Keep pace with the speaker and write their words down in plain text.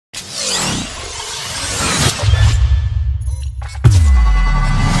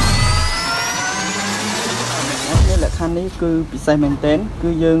នេះគឺពិសេសមែនទែនគឺ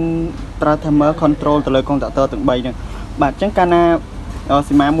យើងប្រើ timer control ទៅលើ contactor ទាំង3ហ្នឹងបាទអញ្ចឹងកាលណា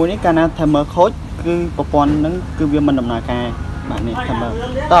សីមាមួយនេះកាលណា timer ខូចគឺប្រព័ន្ធហ្នឹងគឺវាមិនដំណើរការបាទនេះ timer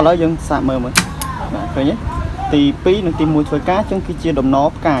តោះឥឡូវយើងសាកមើលបាទឃើញទេទី2និងទី1ធ្វើការអញ្ចឹងគឺជាដំណ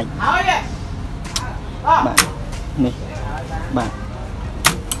ផ្កាយបាទនេះបាទ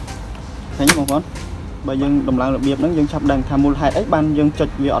ឃើញទេបងប្អូនបើយើងដំឡើងរបៀបហ្នឹងយើងចាប់ដឹងថាមូលហេតុអីបានយើងចុច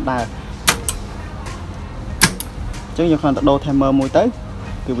វាអត់ដើរអញ្ចឹងយើងគ្រាន់តែដូរ timer មួយទៅ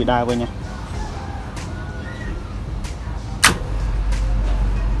គឺវាដើរវិញណា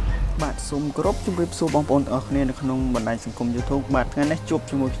បាទសូមគោរពជម្រាបសួរបងប្អូនទាំងអស់គ្នានៅក្នុងបណ្ដាញសង្គម YouTube បាទថ្ងៃនេះជួប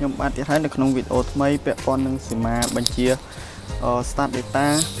ជាមួយខ្ញុំបាទទៀតហើយនៅក្នុងវីដេអូថ្មីពាក់ព័ន្ធនឹងសីមាបញ្ជា start data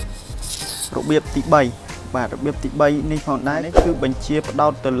របៀបទី3បាទរបៀបទី3នេះផងដែរនេះគឺបញ្ជាផ្ដោ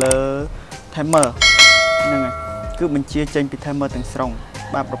តទៅលើ timer ហ្នឹងហើយគឺបញ្ជាចេញពី timer ទាំងស្រុង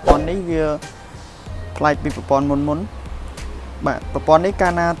បាទប្រព័ន្ធនេះវាផ្លែកពីប្រព័ន្ធមុនបាទប្រព័ន្ធនេះកា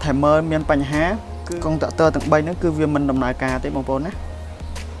លណា timer មានបញ្ហាគឺ contactor ទាំង3ហ្នឹងគឺវាមិនដំណើរការទេបងប្អូនណា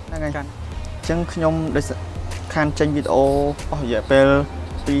ហ្នឹងហើយអញ្ចឹងខ្ញុំដោយខានចេញវីដេអូអស់រយៈពេល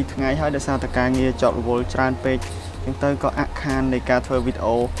2ថ្ងៃហើយដោយសារតែការងារចប់រវល់ច្រើនពេកអញ្ចឹងទៅក៏អាក់ខាននៃការធ្វើវីដេ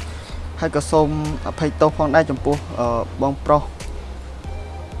អូហើយក៏សូមអភ័យទោសផងដែរចំពោះបងប្រុស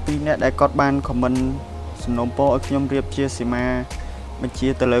2នាក់ដែលគាត់បានខមមិនសំណូមពរឲ្យខ្ញុំរៀបជាសីមាបញ្ជា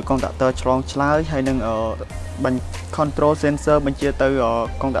ទៅលើ contactor ឆ្លងឆ្លើយហើយនឹងបញ្ជា control sensor បញ្ជាទៅ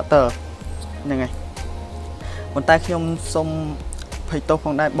contactor ហ្នឹងហើយប៉ុន្តែខ្ញុំសូមភ័យទោសផ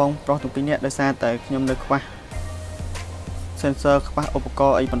ងដែរបងប្រុសទាំងពីរនាក់ដោយសារតែខ្ញុំនៅខ្វះ sensor ខ្វះឧបក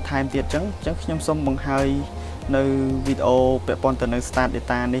រណ៍អីបន្ថែមទៀតអញ្ចឹងខ្ញុំសូមបង្ហាញនៅវីដេអូពាក់ព័ន្ធទៅនឹង start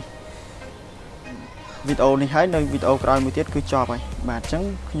data នេះវីដេអូនេះហើយនៅវីដេអូក្រោយមួយទៀតគឺចប់ហើយបាទអញ្ចឹង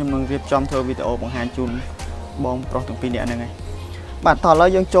ខ្ញុំនឹងរៀបចំធ្វើវីដេអូបង្ហាញជូនបងប្រុសទាំងពីរនាក់ហ្នឹងហើយបាទតោះឥឡូវ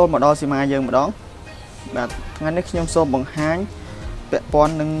យើងចូលមកដល់សីមាយើងម្ដងបាទថ្ងៃនេះខ្ញុំសូមបង្ហាញពាក់ព័ន្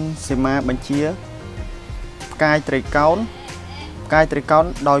ធនឹងសីមាបញ្ជាផ្កាយត្រីកោណ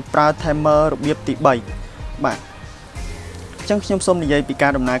ដោយប្រើ timer របៀបទី3បាទអញ្ចឹងខ្ញុំសូមនិយាយពីកា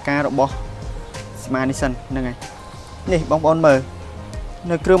រដំណើរការរបស់សីមានេះសិនហ្នឹងហើយនេះបងប្អូនមើល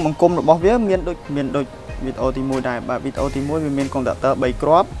នៅគ្រឿងបង្គុំរបស់វាមានដូចវីដេអូទី1ដែរបាទវីដេអូទី1វាមាន contactor 3គ្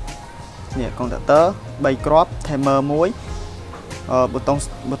រាប់នេះ contactor 3គ្រាប់ timer 1ប៊ូ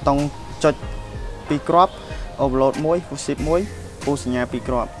តុងចុច2គ្រាប់ overload 1 full shift 1 full សញ្ញា2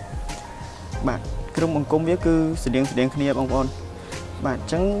គ្រាប់បាទគ្រឿងបង្គុំវាគឺស្តៀងគ្នាបងប្អូនបាទអ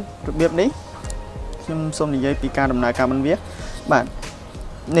ញ្ចឹងរបៀបនេះខ្ញុំសូមនិយាយពីការដំណើរការរបស់វាបាទ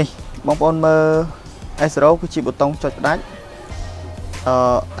នេះបងប្អូនមើល S0 គឺជាប៊ូតុងចុចផ្ដាច់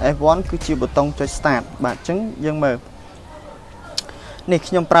F1 គឺជាប៊ូតុងចុច start បាទអញ្ចឹងយើងមើលនេះ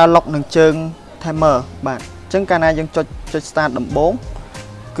ខ្ញុំប្រើ lock នឹងជើង timer បាទអញ្ចឹងកាលណាយើងចុច start ដំបូង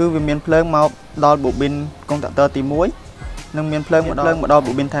គឺវាមានភ្លើងមកដល់ bobin contactor ទី1និងមានភ្លើងមកដល់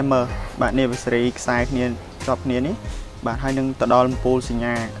bobin timer បាទនេះវាសេរីខ្សែគ្នាជាប់គ្នានេះបាទហើយនឹងទៅដល់អំពូលសញ្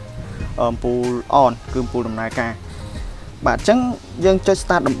ញាអំពូល on គឺអំពូលដំណើរការបាទអញ្ចឹងយើងចុច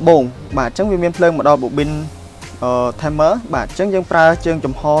start ដំបូងបាទអញ្ចឹងវាមានភ្លើងមកដល់ bobin timer បាទអញ្ចឹងយើងប្រើជើង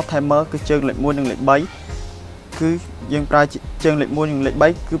ចំហ timer គឺជើងលេខ1និងលេខ3គឺយើងប្រើជើងលេខ1និងលេខ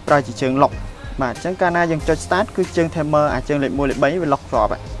3គឺប្រើជាជើង lock បាទអញ្ចឹងកាលណាយើងចុច start គឺជើង timer អាជើងលេខ1លេខ3វា lock ជាប់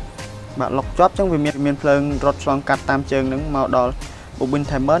ហើយបាទ lock ជាប់អញ្ចឹងវាមានភ្លើងរត់ឆ្លងកាត់តាមជើងហ្នឹងមកដល់ bobin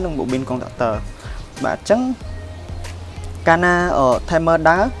timer និង bobin contactor បាទអញ្ចឹងកាលណា timer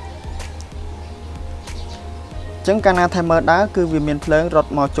ដើរគឺវាមានភ្លើងរ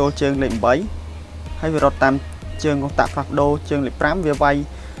ត់មកចូលជើងលេខ8ហើយវារត់តាមជើងកុងតាក់ផ្លាស់ប្ដូរជើងលេខ5វាវាយ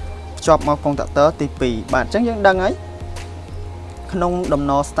ភ្ជាប់មក contactor ទី2បាទអញ្ចឹងយើងដឹងហើយក្នុងដំ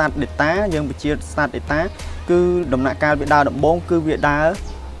ណ start data យើងបញ្ជា start data គឺដំណាក់កាលវាដើរដំបូងគឺវាដើរ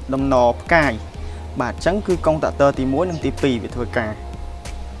ដំណផ្កាយបាទអញ្ចឹងគឺ contactor ទី1និងទី2វាធ្វើការ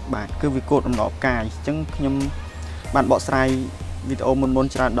បាទគឺវាគោលដំណផ្កាយអញ្ចឹងខ្ញុំបានបកស្រាយវីដេអូមុន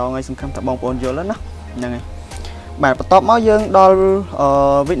ច្រើនដងហើយសង្ឃឹមថាបងប្អូនយល់ហើយណាហ្នឹងហើយបាទបន្ទាប់មកយើងដល់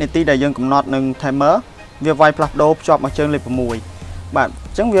វិនាទីដែលយើងកំណត់នឹង timer វាវាយផ្លាស់ប្ដូរភ្ជាប់មកជើងលេខ6បាទអ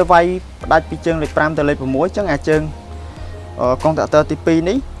ញ្ចឹងវាវាយផ្ដាច់ពីជើងលេខ5ទៅលេខ6អញ្ចឹងអាជើងcontactor ទី2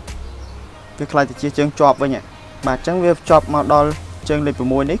នេះវាខ្លាយទៅជាជើងជាប់វិញបាទអញ្ចឹងវាភ្ជាប់មកដល់ជើងលេខ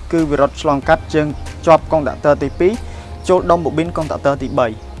6នេះគឺវារត់ឆ្លងកាត់ជើងជាប់ contactor ទី2ចូលដុំ bobin contactor ទី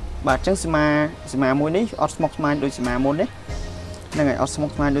3បាទអញ្ចឹងសីមាមួយនេះអត់ស្មុគស្មាញដូចសីមាមុនទេហ្នឹងហើយអត់ស្មុគ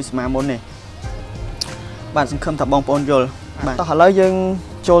ស្មាញដូចសីមាមុនទេបាទសង្ឃឹមថាបងប្អូនយល់បាទតោះឥឡូវយើង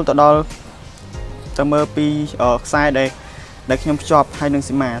ចូលទៅដល់ទៅមើលពីខ្សែដែលខ្ញុំភ្ជាប់ហើយនឹង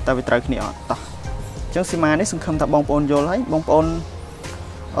សីមាតើវាត្រូវគ្នាអត់តោះអញ្ចឹងសីមានេះសង្ឃឹមថាបងប្អូនយល់ហើយបងប្អូន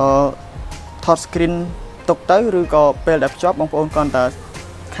ថត screen ទុកទៅឬក៏ពេលដែលភ្ជាប់បងប្អូនគ្រាន់តែ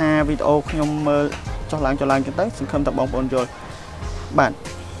ខាវីដេអូខ្ញុំមើល ចុះឡើងចឹងទៅសង្ឃឹមថាបងប្អូនយល់បាទ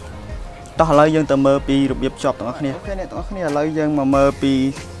តោះឥឡូវយើងទៅមើលពីរបៀបភ្ជាប់ទាំងអស់គ្នាអូខេអ្នកទាំងអស់គ្នាឥឡូវយើងមកមើលពី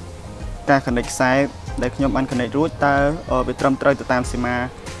ការ connect ខ្សែដែលខ្ញុំបាន connect រួចតើវាត្រឹមត្រូវទៅតាមសីមា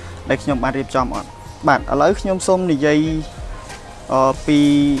ដែលខ្ញុំបានរៀបចំអត់បាទឥឡូវខ្ញុំសូមនិយាយពី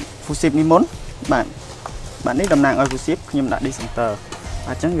fusible នេះមុនបាទនេះតំណាងឲ្យ fusible ខ្ញុំដាក់ decenter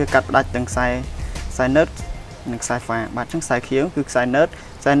បាទអញ្ចឹងវាកាត់ផ្ដាច់ទាំងខ្សែ nerd និងខ្សែ pha បាទអញ្ចឹងខ្សែខៀវគឺខ្សែ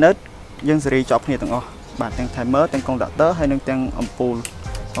nerd យើងសេរីជាប់គ្នាទាំងអស់បាទទាំង timer ទាំង conductor ហើយនិងទាំងអំពូល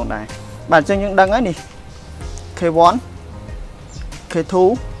ផងដែរបាទអញ្ចឹងយើងដឹងហើយនេះ K1 K2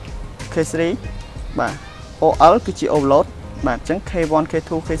 K3 បាទ OL គឺជា overload បាទអញ្ចឹង K1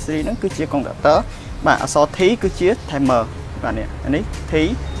 K2 K3 ហ្នឹងគឺជា conductor បាទអក្សរ T គឺជា timer បាទនេះអានេះ T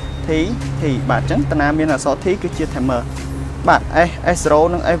បាទអញ្ចឹងតាណាមានអក្សរ T គឺជា timer បាទ S0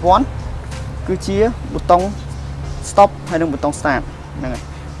 និង S1 គឺជាប៊ូតុង stop ហើយនិងប៊ូតុង start ហ្នឹងហើយ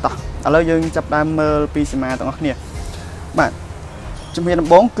តោះឥឡូវយើងចាប់ដើមមើលពីសីមាទាំងអស់គ្នាបាទជំហានដំ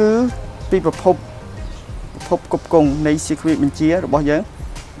បូងគឺពីប្រភពគប់គង់នៃ circuit បញ្ជារបស់យើង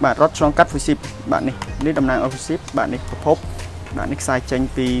បាទរត់ឆ្លងកាត់ fusible បាទនេះតំណាងឲ្យ fusible បាទនេះប្រភពបាទនេះខ្សែចេញ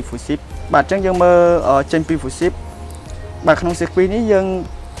ពី fusible បាទអញ្ចឹងយើងមើលចេញពី fusible បាទក្នុង circuit នេះយើង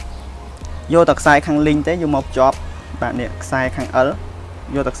យកតែខ្សែខាង link ទេយកមកភ្ជាប់បាទនេះខ្សែខាង L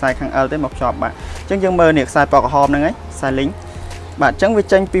យកតែខ្សែខាង L ទេមកភ្ជាប់បាទអញ្ចឹងយើងមើលនេះខ្សែពណ៌ក្រហមហ្នឹងហើយខ្សែ link បាទអញ្ចឹងវា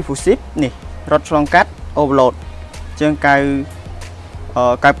ចេញពី fusible នេះរត់ឆ្លងកាត់ overload ជើង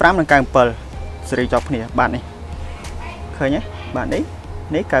95និង97សេរីជាប់គ្នាបាទនេះឃើញទេបាទនេះ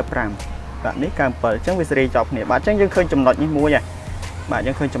95បាទនេះ97អញ្ចឹងវាសេរីជាប់គ្នាបាទអញ្ចឹងយើងឃើញចំណុចនេះមួយហើយបាទ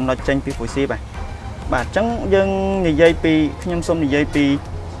យើងឃើញចំណុចចេញពី fusible ហើយបាទអញ្ចឹងយើងនិយាយពីខ្ញុំសូមនិយាយពី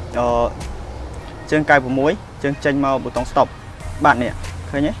ជើង96ជើងចេញមកប៊ូតុង stop បាទនេះ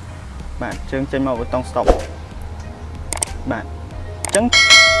ឃើញទេបាទជើងចេញមកប៊ូតុង stop បាទអញ្ចឹង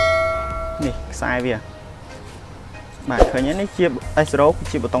នេះខ្សែវាបាទឃើញទេនេះជា S0 គឺ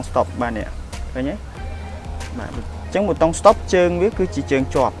ជាប៊ូតុង stop បាទនេះឃើញទេបាទអញ្ចឹងប៊ូតុង stop ជើងវាគឺជាជើង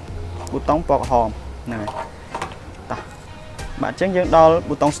ជាប់ប៊ូតុងពណ៌ក្រហមហ្នឹងហើយតោះបាទអញ្ចឹងយើងដល់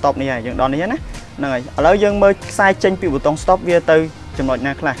ប៊ូតុង stop នេះហើយយើងដល់នេះណាហ្នឹងហើយឥឡូវយើងមើលខ្សែចេញពីប៊ូតុង stop វាទៅចំណុច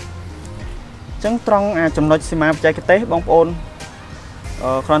ណាខ្លះអញ្ចឹងត្រង់ចំណុចសីមាបច្ចេកទេសបងប្អូន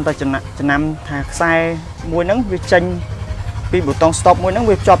គ្រាន់តែចំណាំថាខ្សែមួយហ្នឹងវាចេញពីប៊ូតុង stop មួយហ្នឹង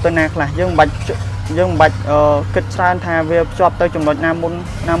វាភ្ជាប់ទៅណាខ្លះយើងមិនបាច់គិតច្រើនថាវាភ្ជាប់ទៅចំណុចណា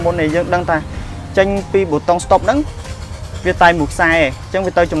មុននេះយើងដឹងថាចេញពីប៊ូតុង stop ហ្នឹងវាតែមួយខ្សែឯងអញ្ចឹង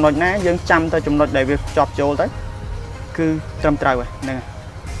វាទៅចំណុចណាយើងចាំទៅចំណុចដែលវាភ្ជាប់ចូលទៅគឺត្រឹមត្រូវហ្នឹងហើយ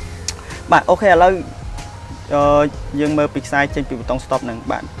បាទអូខេឥឡូវយើងមើលពីខ្សែចេញពីប៊ូតុង stop ហ្នឹង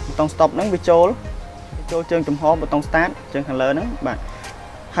បាទប៊ូតុង stop ហ្នឹងវាចូលជើងចំហប៊ូតុង start ជើងខាងលើហ្នឹងបាទ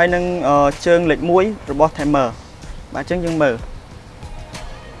ហើយនឹងជើងលេខ1របស់ timer បាទអញ្ចឹងយើងមើល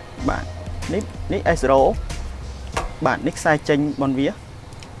បាទនេះ S0 បាទនេះខ្សែចេញបនវា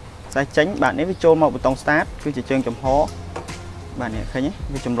ខ្សែចេញបាទនេះវាចូលមកប៊ូតុង start គឺជាជើងចំហបាទនេះឃើញទេ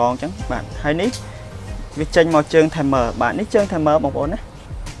វាចម្លងអញ្ចឹងបាទហើយនេះវាចេញមកជើង timer បាទនេះជើង timer បងប្អូនណា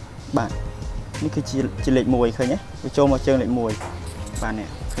បាទនេះគឺជាលេខ1ឃើញទេវាចូលមកជើងលេខ1បាទនេះ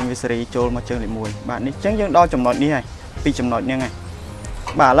ឃើញវាសេរីចូលមកជើងលេខ1បាទនេះអញ្ចឹងយើងដល់ចំណុចនេះហើយពីចំណុចហ្នឹងហើយ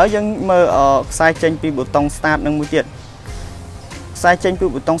បាទឥឡូវយើងមើលខ្សែចេញពីប៊ូតុង start នឹងមួយទៀតខ្សែចេញពី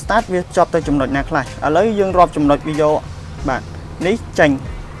ប៊ូតុង start វាជាប់ទៅចំណុចណាខ្លះឥឡូវយើងរាប់ចំណុចវាយកបាទនេះចេញ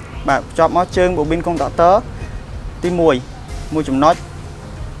បាទជាប់មកជើង bobin conductor ទី1មួយចំណុច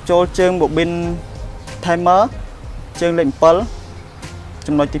ចូលជើង bobin timer ជើងលេខ7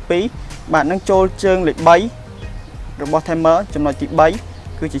ចំណុចទី2បាទនឹងចូលជើងលេខ3របស់ timer ចំណុចទី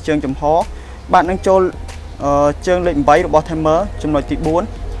3គឺជាជើងចំហបាទនឹងចូលជើងលេខ8របស់ timer ចំណុចទី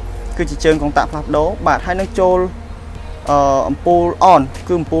4គឺជាជើងកុងតាក់ផ្លាស់ប្ដូរបាទហើយនឹងចូលអំពូល on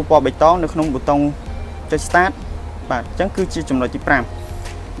គឺអំពូលពណ៌បៃតងនៅក្នុងប៊ូតុងចុច start បាទអញ្ចឹងគឺជាចំណុចទី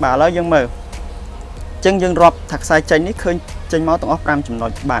5បាទឥឡូវយើងមើលអញ្ចឹងយើងរាប់ថាខ្សែចេញនេះឃើញចេញមកទាំងអស់5ចំណុ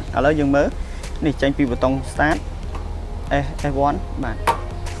ចបាទឥឡូវយើងមើលនេះចេញពីប៊ូតុង start S1 បាទ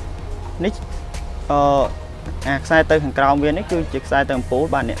នេះខ្សែទៅខាងក្រោមវានេះគឺជាខ្សែទៅអំពូល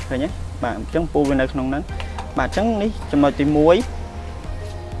បាទនេះឃើញទេបាទអញ្ចឹងអំពូលវានៅក្នុងហ្នឹងបាទអញ្ចឹងនេះចំណុចទី1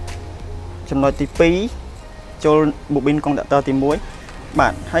ចំណុចទី2ចូល bobin conductor ទី1បា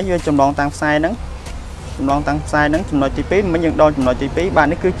ទហើយវាចម្លងតាមខ្សែហ្នឹងចំណុចទី2មិញយើងដល់ចំណុចទី2បាទ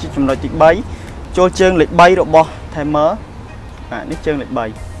នេះគឺជាចំណុចទី3ចូលជើងលេខ3របស់ timer បាទនេះជើងលេខ3បា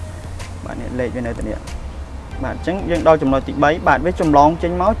ទនេះលេខវានៅទីនេះបាទអញ្ចឹងយើងដល់ចំណុចទី3បាទវាចម្លងចេ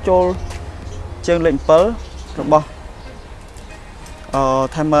ញមកចូលជើងលេខ7របស់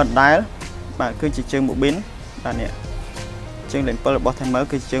timer ដែលបាទគឺជាជើង bobin បាទនេះជើងលេខ7របស់ timer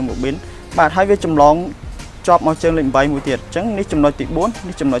គឺជាជើង bobin បាទហើយវាចម្លងជាប់មកជើងលេខ8មួយទៀតអញ្ចឹងនេះចំណុចទី4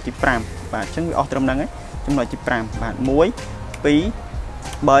នេះចំណុចទី5 បាទអញ្ចឹងវាអស់ត្រឹមហ្នឹងឯងចំណុចទី5បាទ1 2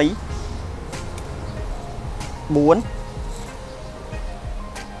 3 4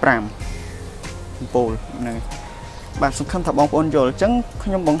 5ពូលហ្នឹងបាទសង្ឃឹមថាបងប្អូនយល់អញ្ចឹងខ្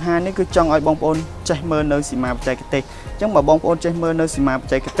ញុំបង្ហាញនេះគឺចង់ឲ្យបងប្អូនចេះមើលនៅសីមាបច្ចេកទេសអញ្ចឹងបើបងប្អូនចេះមើលនៅសីមាប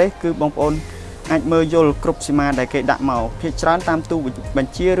ច្ចេកទេសគឺបងប្អូនអាចមើលយល់គ្រប់សីមាដែលគេដាក់មកភាគច្រើនតាមទូប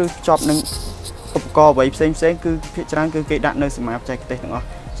ញ្ជាឬជាប់នឹងឧបករណ៍អ្វីផ្សេងគឺភាគច្រើនគឺគេដាក់នៅសីមាបច្ចេកទេសទាំងអស់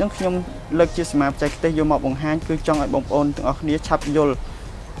អញ្ចឹងខ្ញុំលើកជាសីមាបច្ចេកទេសយកមកបង្ហាញគឺចង់ឲ្យបងប្អូនទាំងអស់គ្នាឆាប់យល់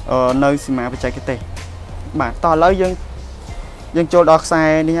នៅសីមាបច្ចេកទេសបាទតោះឥឡូវយើងចូលដល់ខ្សែ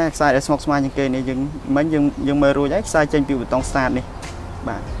នេះហើយខ្សែដែលស្មុគស្មាញជាងគេនេះយើងមើលរួចហើយខ្សែចេញពីប៊ូតុង start នេះ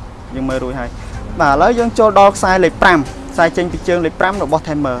បាទយើងមើលរួចហើយបាទឥឡូវយើងចូលដល់ខ្សែលេខ5ខ្សែចេញពីជើងលេខ5របស់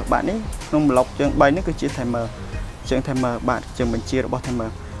timer បាទនេះក្នុងប្លុកជើង3នេះគឺជា timer ជើង timer បាទជើងបញ្ជារបស់ timer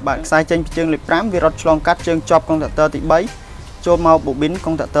បាទខ្សែចេញពីជើងលេខ5វារត់ឆ្លងកាត់ជើងជាប់កុងតាក់ទ័រទី3ចូលមកបូប៊ីន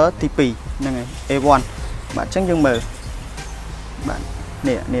កុងតាក់ទ័រទី2ហ្នឹងហើយ A1 បាទអញ្ចឹងយើងមើលបាទ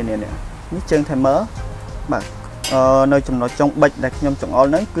នេះជើង timer បាទនៅចំណុចចុងបិចដែលខ្ញុំចង្អុល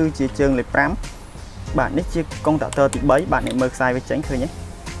ហ្នឹងគឺជាជើងលេខ5បាទនេះជាកុងតាក់ទ័រទី3បាទនេះមើលខ្សែវាចេញឃើញទេ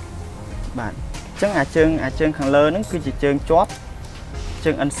បាទអញ្ចឹងអាជើងខាងលើហ្នឹងគឺជាជើងជាប់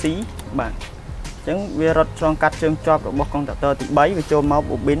ជើង NC បាទអញ្ចឹងវារត់ឆ្លងកាត់ជើងជាប់របស់កុងតាក់ទ័រទី3វាចូលមក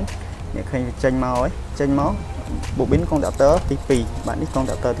បូប៊ីននេះឃើញវាចេញមកហើយចេញមកបូប៊ីនកុងតាក់ទ័រទី2បាទនេះកុង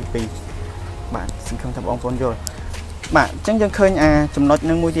តាក់ទ័រទី2បាទសង្ឃឹមថាបងប្អូនយល់បាទអញ្ចឹងយើងឃើញអាចំណុច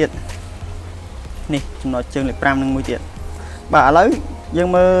នឹងមួយទៀតនេះចំណុចជើងលេខ5នឹងមួយទៀតបាទឥឡូវយើង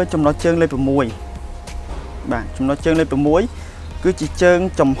មើលចំណុចជើងលេខ6បាទចំណុចជើងលេខ6គឺជាជើង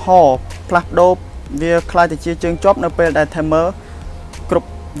ចំហផ្លាស់ប្ដូរវាคล้ายទៅជាជើងជាប់នៅពេលដែល timer គ្រប់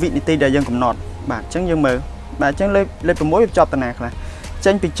វិនាទីដែលយើងកំណត់បាទអញ្ចឹងយើងមើលបាទអញ្ចឹងលេខ6វាចប់តាណាខ្លះ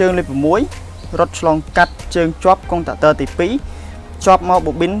ចេញពីជើងលេខ6រត់ឆ្លងកាត់ជើងជាប់កុងតាក់ទ័រទី2ជាប់មក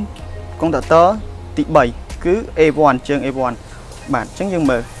បូប៊ីនកុងតាក់ទ័រទី3គឺ A1 ជើង A1 បាទអញ្ចឹងយើង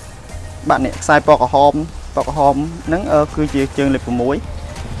មើលបាទនេះខ្សែពណ៌ក្រហមហ្នឹងគឺជាជើងលេខ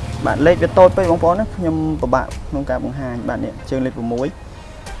6បាទលេខវាតូចពេកបងប្អូនណាខ្ញុំពិបាកក្នុងការបង្ហាញបាទនេះជើងលេខ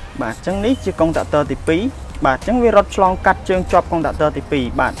6បាទអញ្ចឹងនេះជាកុងតាក់ទ័រទី2បាទអញ្ចឹងវារត់ឆ្លងកាត់ជើងជាប់កុងតាក់ទ័រទី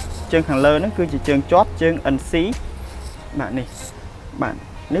2បាទជើងខាងលើហ្នឹងគឺជាជើងជាប់ជើង NC បាទនេះបាទ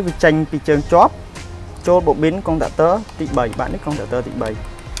នេះវាចេញពីជើងជាប់ចូលបូប៊ីនកុងតាក់ទ័រទី3បាទនេះកុងតាក់ទ័រទី3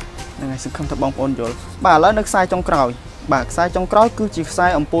ហ្នឹងហើយសង្ឃឹមថាបងប្អូនយល់បាទឥឡូវនៅខ្សែចុងក្រោយបាទខ្សែចុងក្រោយគឺជាខ្សែ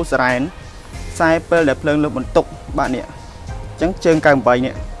អំពូលសារ៉ែនខ្សែពេលដែលភ្លើងលើបន្ទុកបាទនេះអញ្ចឹងជើង98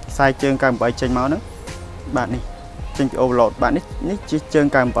នេះខ្សែជើង98ចេញមកហ្នឹងបាទនេះចេញពី overload បាទនេះជាជើង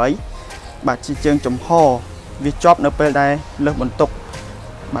98បាទជាជើងចំហវាជាប់នៅពេលដែលលើសបន្ទុក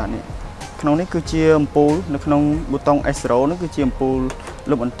បាទនេះក្នុងនេះគឺជាអំពូលនៅក្នុងប៊ូតុង S0 ហ្នឹងគឺជាអំពូល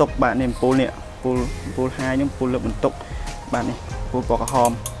លើសបន្ទុកបាទនេះអំពូលនេះអំពូល high នេះអំពូលលើសបន្ទុកបាទនេះអំពូលពណ៌ក្រហ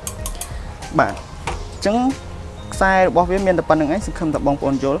មបាទអញ្ចឹងខ្សែរបស់វាមានតែប៉ុណ្្នឹងឯងសង្ឃឹមថាបងប្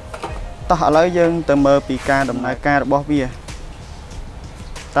អូនយល់តោះឥឡូវយើងទៅមើលពីការដំណើរការរបស់វា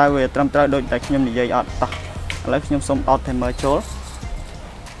តើវាត្រឹមត្រូវដូចតែខ្ញុំនិយាយអត់តោះឥឡូវខ្ញុំសូមដោត timer ចូល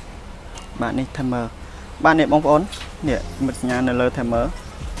បាទនេះ timer បាទនេះបងប្អូននេះមិត្តសញ្ញានៅលើ timer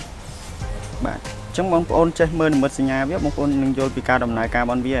បាទអញ្ចឹងបងប្អូនចេះមើលនិមិត្តសញ្ញាវាបងប្អូននឹងយល់ពីការដំណើរការរ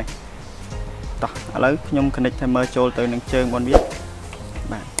បស់វាហើយតោះឥឡូវខ្ញុំ connect timer ចូលទៅនឹងជើងរបស់វា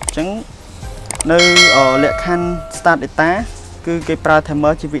បាទអញ្ចឹងនៅលក្ខខណ្ឌ start data គឺគេប្រើ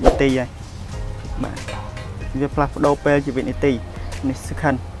timer ជាវិនាទីហើយបាទវាផ្លាស់ប្ដូរពេលជាវិនាទីនេះ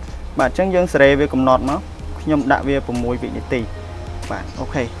second បាទអញ្ចឹងយើងសេរីវាកំណត់មកខ្ញុំដាក់វា6វិនាទីបាទអូ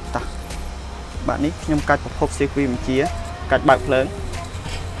ខេតោះបាទនេះខ្ញុំកាច់ប្រភព sequence បញ្ជាកាច់បើកភ្លើង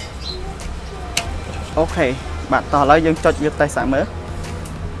អូខេបាទតោះឥឡូវយើងចុចវាតេស្តមើល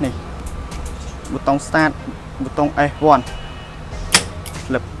នេះប៊ូតុង start ប៊ូតុង S1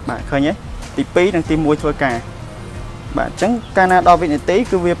 flip បាទឃើញទេទី2និងទី1ធ្វើការបាទអញ្ចឹងកាលណាដល់វិនាទី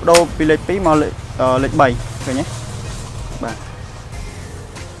គឺវាបដូរពីលេខ2មកលេខ3ឃើញទេបាទ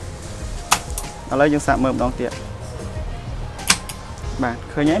ឥឡូវយើងសាកមើលម្ដងទៀតបាទ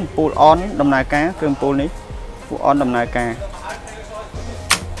ឃើញទេអំពូល on ដំណើរការគឺអំពូលនេះអំពូល on ដំណើរការ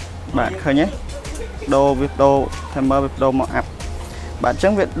បាទឃើញទេដូរវាដូរ timer វាដូរមក up បាទអញ្ចឹ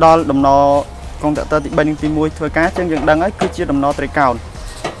ងវាដល់ដំណរកុងតាក់ទ័រទី3និងទី1ធ្វើការអញ្ចឹងយើងដឹងហើយគឺជាដំណរត្រីកោណ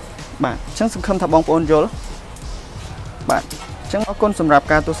បាទអញ្ចឹងសង្ឃឹមថាបងប្អូនយល់បាទអញ្ចឹងអរគុណសម្រាប់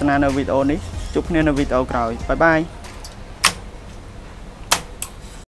ការទស្សនានៅវីដេអូនេះជួបគ្នានៅវីដេអូក្រោយបាយបាយ